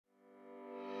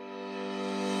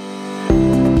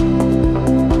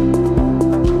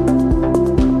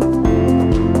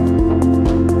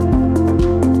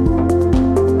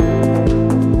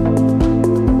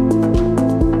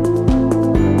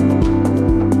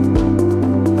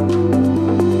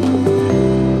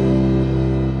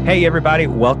Hey, everybody.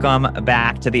 Welcome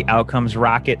back to the Outcomes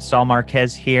Rocket. Saul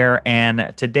Marquez here.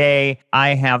 And today I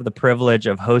have the privilege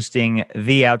of hosting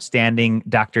the outstanding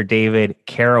Dr. David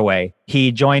Caraway.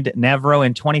 He joined Nevro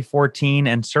in 2014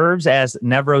 and serves as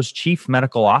Nevro's chief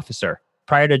medical officer.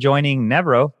 Prior to joining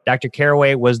Nevro, Dr.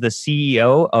 Caraway was the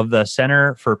CEO of the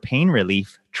Center for Pain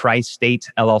Relief, Tri-State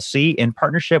LLC, in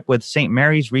partnership with St.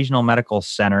 Mary's Regional Medical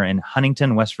Center in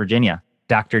Huntington, West Virginia.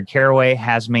 Dr. Caraway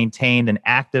has maintained an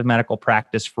active medical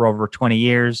practice for over 20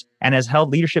 years and has held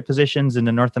leadership positions in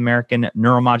the North American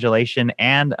Neuromodulation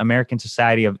and American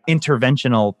Society of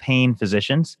Interventional Pain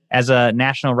Physicians. As a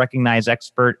national recognized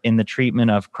expert in the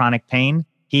treatment of chronic pain,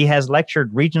 he has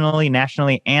lectured regionally,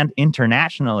 nationally, and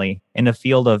internationally in the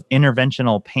field of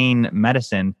interventional pain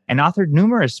medicine and authored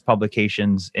numerous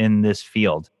publications in this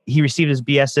field. He received his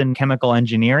BS in chemical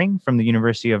engineering from the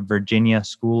University of Virginia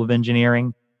School of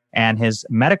Engineering, and his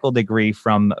medical degree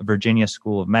from Virginia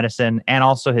School of Medicine, and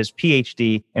also his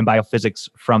PhD in biophysics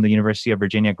from the University of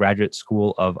Virginia Graduate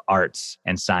School of Arts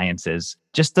and Sciences.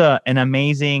 Just an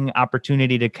amazing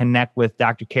opportunity to connect with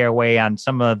Dr. Caraway on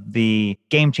some of the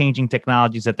game-changing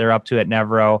technologies that they're up to at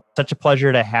Nevro. Such a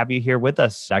pleasure to have you here with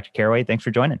us, Dr. Caraway. Thanks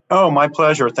for joining. Oh, my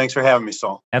pleasure. Thanks for having me,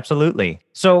 Saul. Absolutely.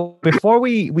 So before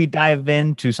we dive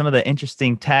into some of the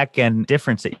interesting tech and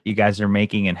difference that you guys are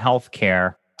making in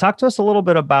healthcare, talk to us a little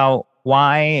bit about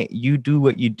why you do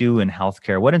what you do in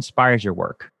healthcare. What inspires your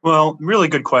work? Well, really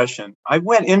good question. I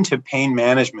went into pain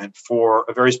management for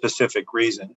a very specific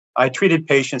reason. I treated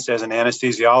patients as an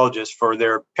anesthesiologist for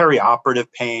their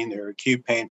perioperative pain, their acute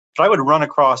pain. But I would run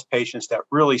across patients that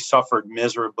really suffered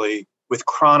miserably with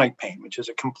chronic pain, which is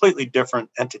a completely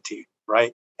different entity,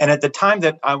 right? And at the time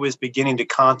that I was beginning to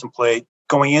contemplate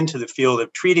going into the field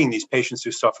of treating these patients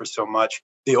who suffer so much,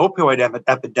 the opioid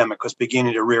epidemic was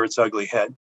beginning to rear its ugly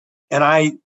head. And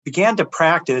I began to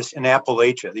practice in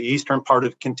Appalachia, the eastern part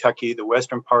of Kentucky, the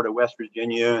western part of West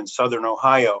Virginia, and southern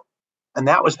Ohio. And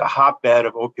that was the hotbed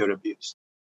of opioid abuse.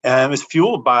 And it was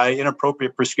fueled by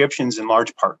inappropriate prescriptions in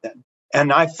large part then.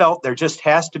 And I felt there just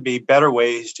has to be better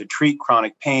ways to treat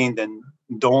chronic pain than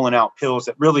doling out pills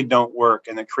that really don't work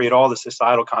and that create all the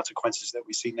societal consequences that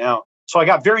we see now. So I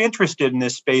got very interested in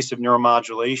this space of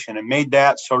neuromodulation and made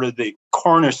that sort of the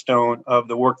cornerstone of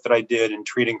the work that I did in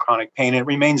treating chronic pain. And it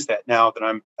remains that now that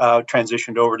I'm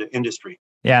transitioned over to industry.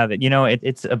 Yeah,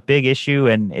 it's a big issue.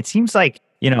 And it seems like,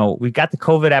 we've got the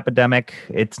COVID epidemic.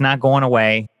 It's not going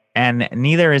away. And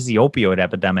neither is the opioid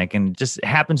epidemic. And it just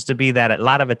happens to be that a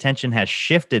lot of attention has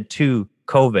shifted to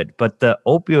COVID. But the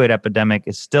opioid epidemic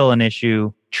is still an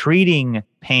issue. Treating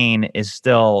pain is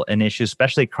still an issue,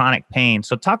 especially chronic pain.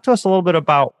 So talk to us a little bit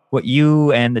about what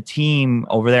you and the team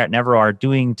over there at Nevro are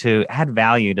doing to add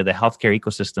value to the healthcare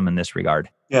ecosystem in this regard.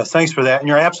 Yes, thanks for that. And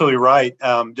you're absolutely right.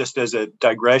 Just as a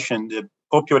digression, the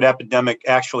opioid epidemic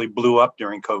actually blew up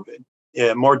during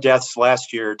COVID. More deaths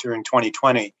last year during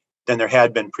 2020 than there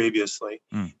had been previously.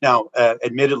 Now,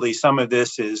 admittedly, some of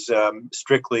this is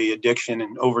strictly addiction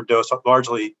and overdose,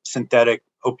 largely synthetic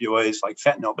opioids like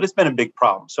fentanyl, but it's been a big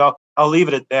problem. So I'll leave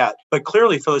it at that. But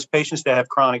clearly, for those patients that have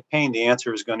chronic pain, the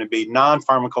answer is going to be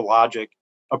non-pharmacologic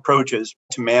approaches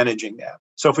to managing that.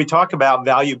 So if we talk about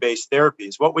value-based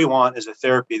therapies, what we want is a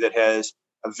therapy that has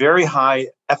a very high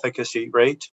efficacy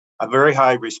rate, a very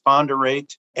high responder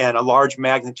rate, and a large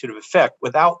magnitude of effect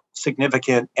without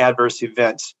significant adverse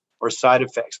events or side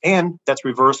effects, and that's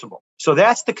reversible. So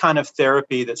that's the kind of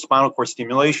therapy that spinal cord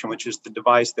stimulation, which is the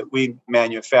device that we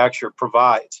manufacture,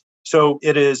 provides. So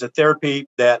it is a therapy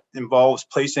that involves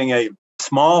placing a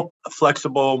small,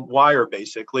 flexible wire,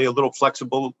 basically, a little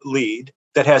flexible lead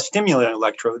that has stimulating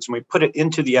electrodes, and we put it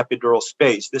into the epidural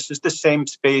space. This is the same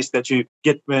space that you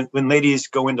get when ladies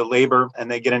go into labor and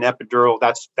they get an epidural.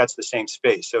 That's the same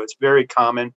space. So it's very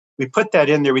common. We put that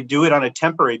in there. We do it on a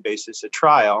temporary basis, a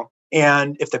trial.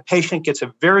 And if the patient gets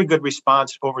a very good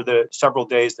response over the several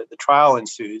days that the trial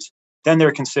ensues, then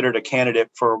they're considered a candidate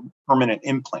for permanent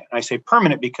implant. I say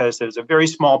permanent because there's a very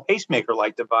small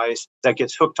pacemaker-like device that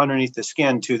gets hooked underneath the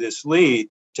skin to this lead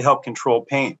to help control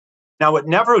pain. Now, what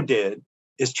Nevro did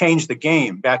is change the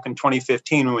game back in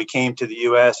 2015 when we came to the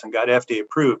US and got FDA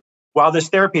approved. While this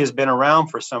therapy has been around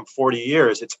for some 40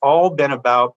 years, it's all been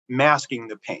about masking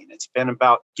the pain. It's been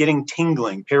about getting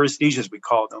tingling, paresthesias we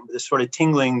call them, this sort of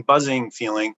tingling, buzzing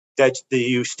feeling that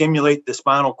you stimulate the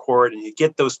spinal cord and you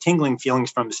get those tingling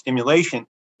feelings from the stimulation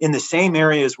in the same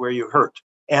areas where you hurt.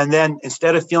 And then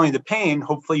instead of feeling the pain,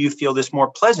 hopefully you feel this more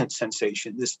pleasant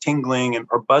sensation, this tingling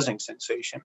or buzzing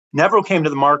sensation. Nevro came to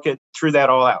the market, threw that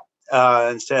all out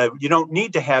and said, you don't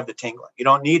need to have the tingling. You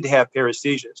don't need to have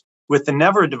paresthesias. With the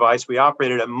Nevro device, we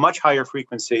operate at a much higher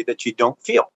frequency that you don't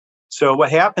feel. So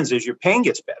what happens is your pain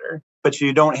gets better, but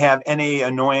you don't have any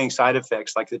annoying side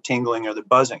effects like the tingling or the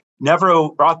buzzing.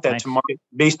 Nevro brought that to market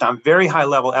based on very high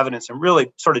level evidence and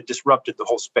really sort of disrupted the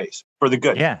whole space for the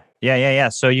good. Yeah.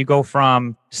 So you go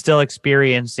from still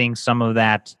experiencing some of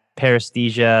that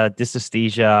paresthesia,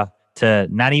 dysesthesia to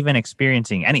not even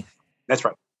experiencing anything. That's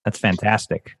right. That's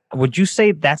fantastic. Would you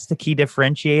say that's the key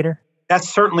differentiator? That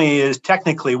certainly is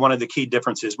technically one of the key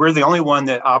differences. We're the only one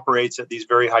that operates at these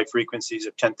very high frequencies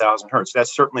of 10,000 hertz.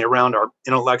 That's certainly around our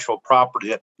intellectual property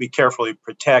that we carefully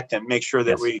protect and make sure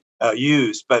that we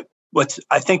use. But what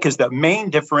I think is the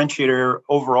main differentiator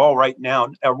overall right now,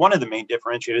 or one of the main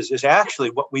differentiators, is actually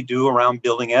what we do around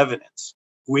building evidence.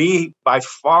 We, by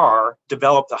far,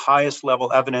 develop the highest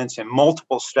level evidence in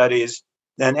multiple studies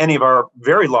than any of our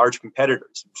very large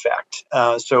competitors, in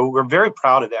fact. So we're very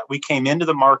proud of that. We came into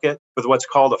the market with what's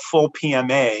called a full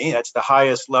PMA. That's the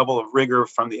highest level of rigor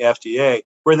from the FDA.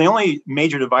 We're the only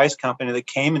major device company that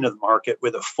came into the market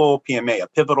with a full PMA, a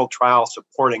pivotal trial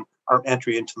supporting our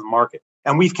entry into the market.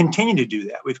 And we've continued to do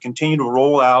that. We've continued to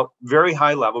roll out very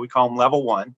high level, we call them level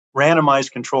 1,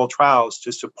 randomized controlled trials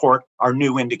to support our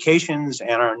new indications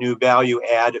and our new value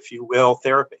add, if you will,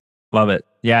 therapy. Love it.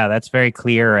 Yeah, that's very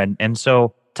clear. And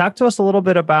so talk to us a little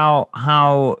bit about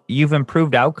how you've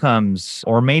improved outcomes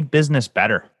or made business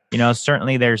better.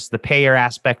 Certainly there's the payer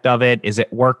aspect of it. Is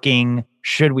it working?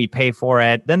 Should we pay for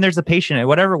it? Then there's the patient.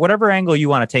 Whatever angle you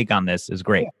want to take on this is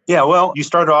great. Yeah, well, you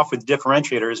started off with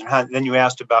differentiators and then you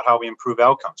asked about how we improve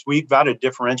outcomes. We've got a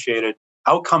differentiated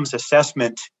outcomes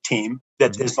assessment team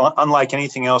that is unlike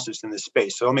anything else that's in this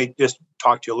space. So let me just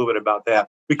talk to you a little bit about that.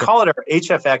 We call it our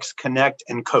HFX Connect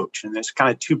and Coach, and there's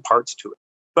kind of two parts to it.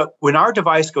 But when our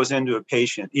device goes into a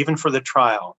patient, even for the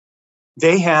trial,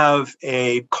 they have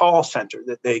a call center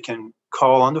that they can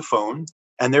call on the phone,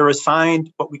 and they're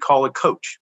assigned what we call a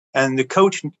coach. And the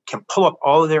coach can pull up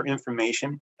all of their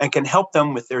information and can help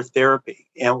them with their therapy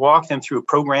and walk them through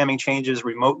programming changes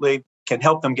remotely, can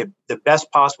help them get the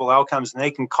best possible outcomes, and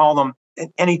they can call them at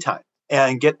any time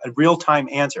and get a real-time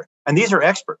answer. And these are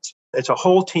experts. It's a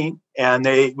whole team, and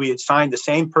we assign the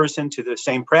same person to the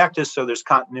same practice, so there's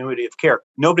continuity of care.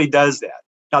 Nobody does that.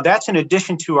 Now, that's in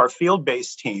addition to our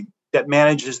field-based team that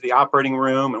manages the operating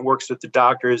room and works with the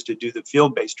doctors to do the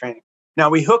field-based training. Now,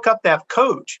 we hook up that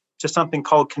coach to something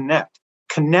called Connect.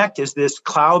 Connect is this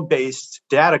cloud-based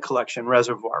data collection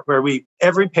reservoir where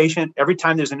every patient, every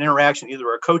time there's an interaction, either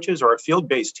our coaches or our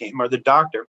field-based team or the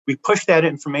doctor, we push that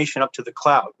information up to the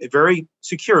cloud, very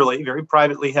securely, very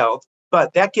privately held.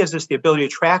 But that gives us the ability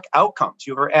to track outcomes.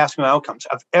 You were asking outcomes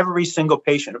of every single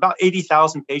patient. About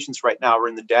 80,000 patients right now are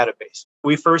in the database.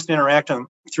 We first interact them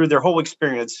through their whole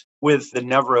experience with the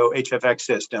Nevro HFX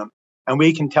system. And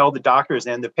we can tell the doctors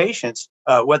and the patients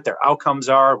what their outcomes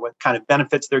are, what kind of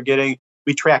benefits they're getting.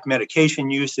 We track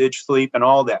medication usage, sleep, and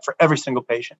all that for every single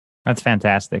patient. That's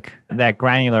fantastic. That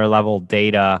granular level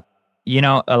data,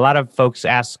 a lot of folks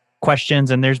ask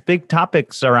questions and there's big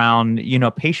topics around,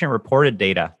 patient reported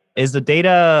data. Is the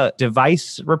data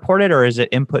device reported or is it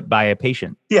input by a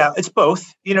patient? Yeah, it's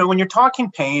both. When you're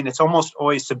talking pain, it's almost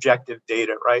always subjective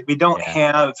data, right? We don't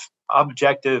have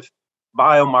objective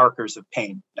biomarkers of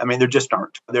pain. I mean, there just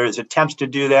aren't. There's attempts to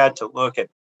do that, to look at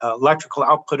electrical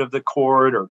output of the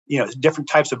cord or, different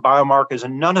types of biomarkers.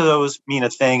 And none of those mean a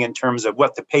thing in terms of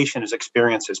what the patient has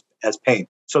experienced as pain.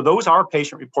 So those are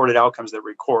patient-reported outcomes that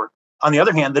record. On the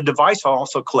other hand, the device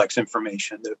also collects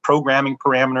information, the programming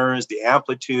parameters, the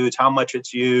amplitudes, how much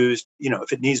it's used,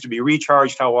 if it needs to be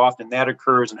recharged, how often that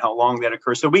occurs and how long that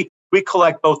occurs. So we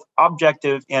collect both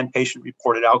objective and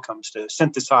patient-reported outcomes to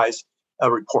synthesize a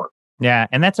report. Yeah,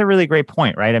 and that's a really great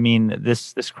point, right? I mean,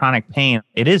 this chronic pain,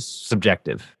 it is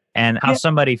subjective, and how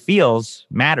somebody feels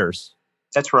matters.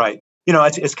 That's right.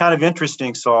 It's kind of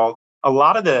interesting, Saul. A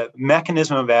lot of the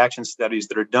mechanism of action studies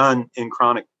that are done in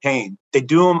chronic pain, they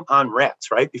do them on rats,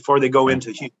 right? Before they go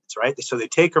into humans, right? So they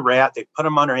take a rat, they put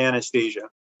them under anesthesia,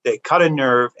 they cut a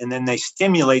nerve, and then they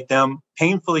stimulate them,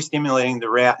 painfully stimulating the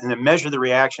rat, and then measure the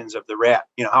reactions of the rat,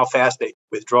 how fast they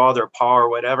withdraw their paw or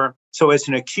whatever. So it's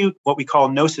an acute, what we call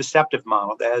nociceptive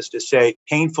model, that is to say,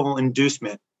 painful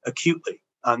inducement acutely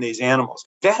on these animals.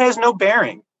 That has no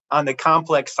bearing on the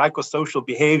complex psychosocial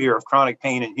behavior of chronic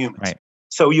pain in humans. Right.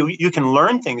 So you can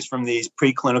learn things from these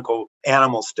preclinical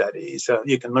animal studies.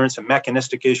 You can learn some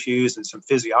mechanistic issues and some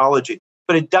physiology,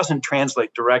 but it doesn't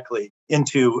translate directly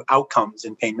into outcomes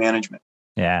in pain management.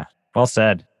 Yeah, well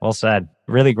said. Well said.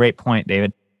 Really great point,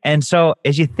 David. And so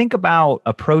as you think about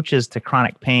approaches to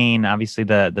chronic pain, obviously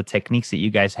the techniques that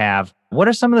you guys have, what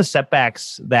are some of the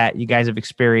setbacks that you guys have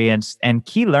experienced and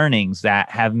key learnings that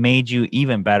have made you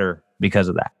even better because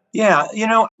of that? Yeah,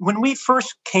 when we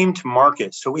first came to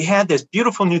market, so we had this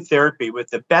beautiful new therapy with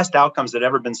the best outcomes that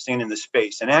ever been seen in the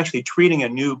space, and actually treating a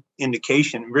new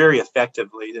indication very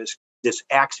effectively, this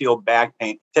axial back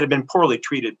pain that had been poorly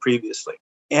treated previously.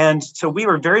 And so we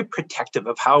were very protective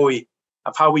of how we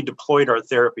deployed our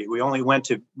therapy. We only went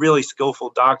to really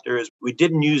skillful doctors. We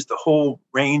didn't use the whole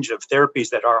range of therapies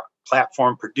that our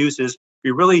platform produces.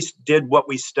 We really did what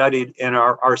we studied in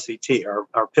our RCT,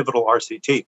 our pivotal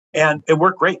RCT. And it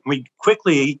worked great. We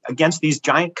quickly, against these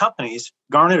giant companies,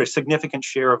 garnered a significant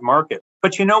share of market.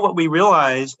 But what we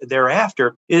realized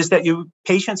thereafter is that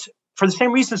patients, for the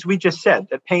same reasons we just said,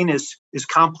 that pain is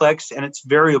complex and it's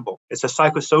variable. It's a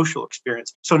psychosocial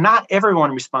experience. So not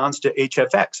everyone responds to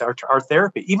HFX, our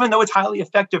therapy, even though it's highly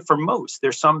effective for most.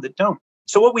 There's some that don't.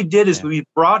 So what we did is we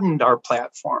broadened our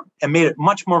platform and made it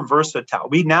much more versatile.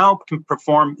 We now can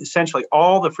perform essentially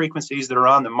all the frequencies that are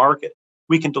on the market.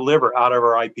 We can deliver out of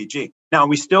our IPG. Now,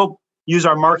 we still use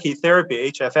our marquee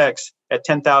therapy, HFX, at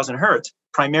 10,000 hertz,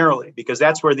 primarily, because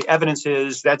that's where the evidence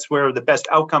is, that's where the best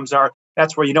outcomes are,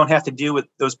 that's where you don't have to deal with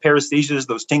those paresthesias,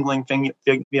 those tingling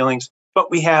feelings.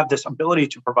 But we have this ability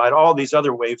to provide all these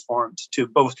other waveforms to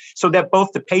both, so that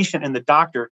both the patient and the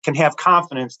doctor can have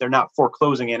confidence they're not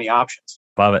foreclosing any options.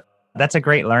 Love it. That's a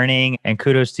great learning, and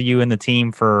kudos to you and the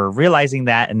team for realizing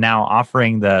that and now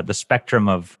offering the spectrum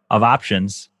of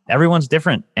options. Everyone's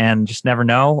different and just never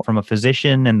know, from a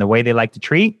physician and the way they like to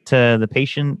treat to the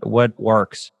patient, what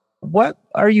works. What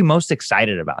are you most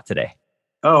excited about today?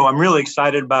 Oh, I'm really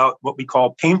excited about what we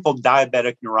call painful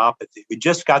diabetic neuropathy. We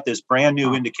just got this brand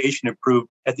new indication approved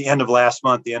at the end of last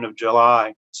month, the end of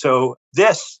July. So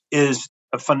this is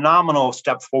a phenomenal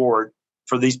step forward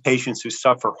for these patients who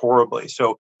suffer horribly.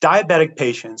 So diabetic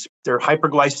patients, their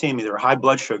hyperglycemia, their high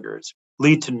blood sugars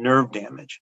lead to nerve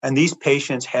damage. And these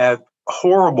patients have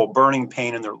horrible burning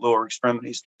pain in their lower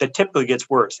extremities that typically gets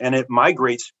worse. And it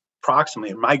migrates proximally,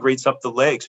 it migrates up the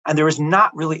legs. And there is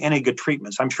not really any good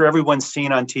treatments. I'm sure everyone's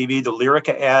seen on TV the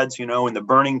Lyrica ads, and the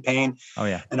burning pain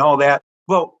and all that.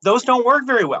 Well, those don't work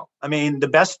very well. I mean, the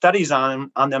best studies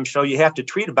on them show you have to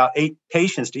treat about 8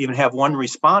 patients to even have one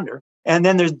responder. And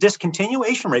then there's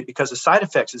discontinuation rate because the side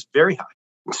effects is very high.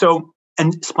 So,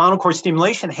 and spinal cord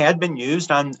stimulation had been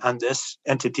used on this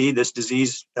entity, this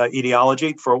disease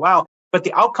etiology for a while, but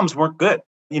the outcomes weren't good.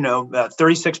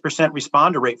 36%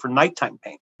 responder rate for nighttime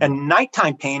pain. And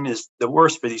nighttime pain is the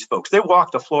worst for these folks. They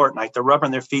walk the floor at night, they're rubbing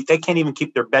their feet. They can't even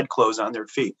keep their bedclothes on their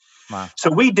feet. Wow.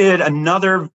 So we did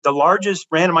the largest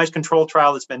randomized control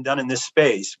trial that's been done in this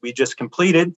space. We just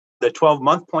completed the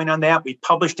 12-month point on that. We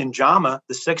published in JAMA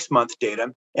the 6-month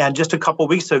data. And just a couple of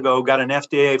weeks ago, got an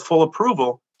FDA full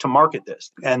approval to market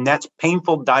this. And that's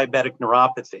painful diabetic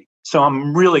neuropathy. So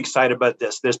I'm really excited about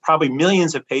this. There's probably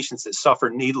millions of patients that suffer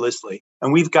needlessly.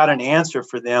 And we've got an answer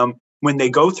for them when they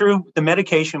go through the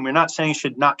medication. We're not saying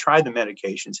should not try the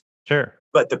medications. Sure.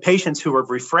 But the patients who are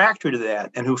refractory to that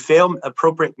and who fail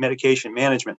appropriate medication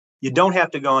management, you don't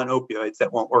have to go on opioids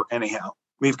that won't work anyhow.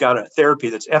 We've got a therapy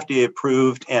that's FDA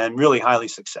approved and really highly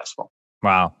successful.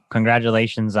 Wow.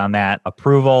 Congratulations on that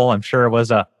approval. I'm sure it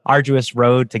was a arduous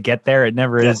road to get there. It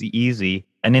never is easy.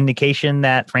 An indication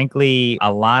that, frankly,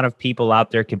 a lot of people out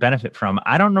there could benefit from.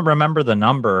 I don't remember the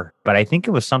number, but I think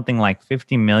it was something like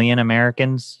 50 million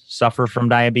Americans suffer from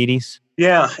diabetes.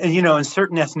 Yeah. And, in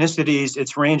certain ethnicities,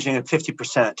 it's ranging at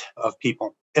 50% of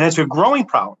people. And it's a growing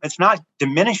problem. It's not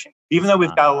diminishing, even though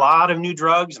we've got a lot of new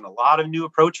drugs and a lot of new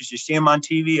approaches. You see them on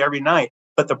TV every night.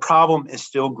 But the problem is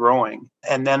still growing.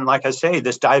 And then, like I say,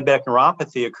 this diabetic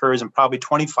neuropathy occurs in probably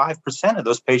 25% of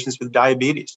those patients with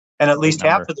diabetes. And at least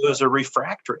half of those are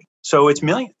refractory. So it's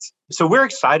millions. So we're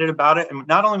excited about it. And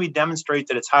not only we demonstrate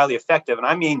that it's highly effective, and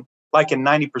I mean, like in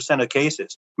 90% of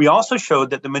cases, we also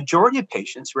showed that the majority of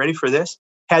patients, ready for this,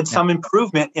 had some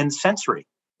improvement in sensory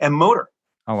and motor.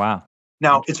 Oh, wow.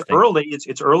 Now, it's early.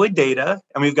 It's early data,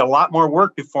 and we've got a lot more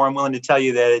work before I'm willing to tell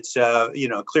you that it's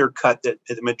clear cut that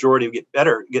the majority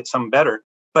will get some better.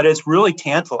 But it's really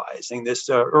tantalizing, this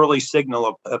early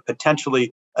signal of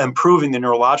potentially improving the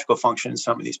neurological function in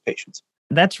some of these patients.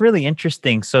 That's really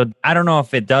interesting. So I don't know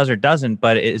if it does or doesn't,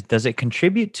 but does it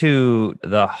contribute to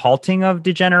the halting of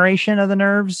degeneration of the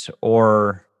nerves,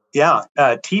 or? Yeah,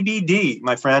 TBD,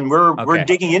 my friend. We're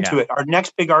digging into it. Our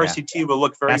next big RCT will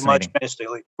look very much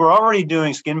holistically. We're already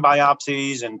doing skin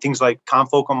biopsies and things like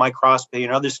confocal microscopy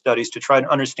and other studies to try to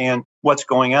understand what's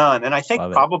going on. And I think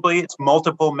probably it's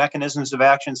multiple mechanisms of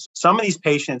actions. Some of these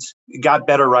patients got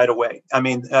better right away. I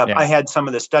mean, I had some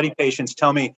of the study patients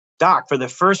tell me, Doc, for the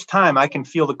first time, I can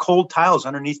feel the cold tiles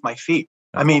underneath my feet.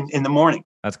 In the morning.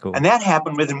 That's cool. And that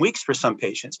happened within weeks for some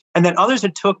patients. And then others,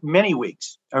 it took many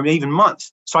weeks or even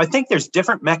months. So I think there's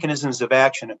different mechanisms of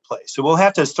action at play. So we'll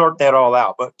have to sort that all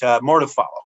out, but more to follow.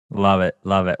 Love it.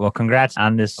 Love it. Well, congrats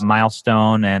on this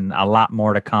milestone and a lot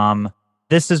more to come.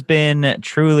 This has been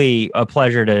truly a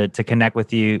pleasure to connect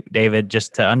with you, David,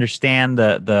 just to understand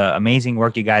the amazing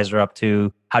work you guys are up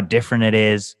to, how different it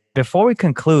is. Before we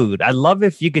conclude, I'd love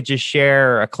if you could just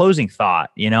share a closing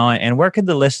thought, and where could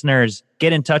the listeners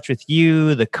get in touch with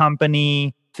you, the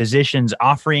company, physicians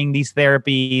offering these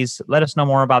therapies? Let us know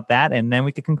more about that, and then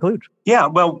we could conclude. Yeah,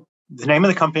 well, the name of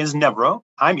the company is Nevro.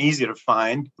 I'm easy to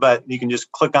find, but you can just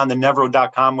click on the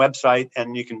Nevro.com website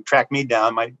and you can track me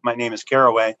down. My name is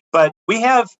Caraway. But we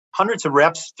have hundreds of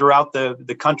reps throughout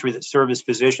the country that serve as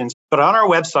physicians. But on our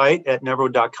website at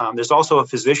Nevro.com, there's also a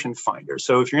physician finder.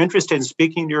 So if you're interested in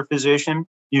speaking to your physician,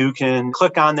 you can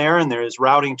click on there and there is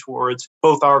routing towards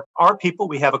both our people.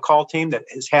 We have a call team that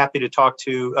is happy to talk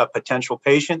to potential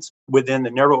patients within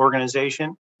the Nevro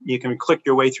organization. You can click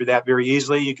your way through that very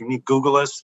easily. You can Google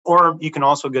us. Or you can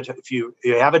also go to, if you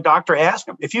have a doctor, ask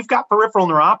them. If you've got peripheral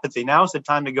neuropathy, now's the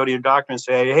time to go to your doctor and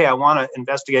say, hey, I want to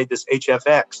investigate this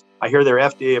HFX. I hear they're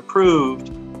FDA approved,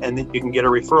 and then you can get a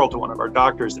referral to one of our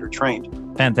doctors that are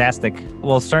trained. Fantastic.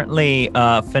 Well, certainly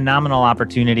a phenomenal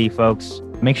opportunity, folks.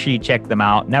 Make sure you check them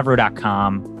out,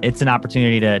 Nevro.com. It's an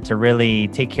opportunity to really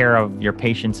take care of your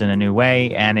patients in a new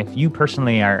way. And if you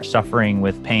personally are suffering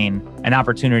with pain, an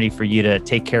opportunity for you to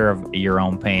take care of your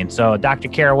own pain. So Dr.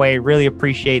 Caraway, really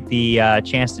appreciate the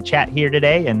chance to chat here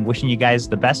today and wishing you guys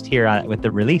the best here with the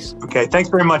release. Okay, thanks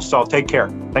very much, Saul. Take care.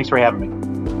 Thanks for having me.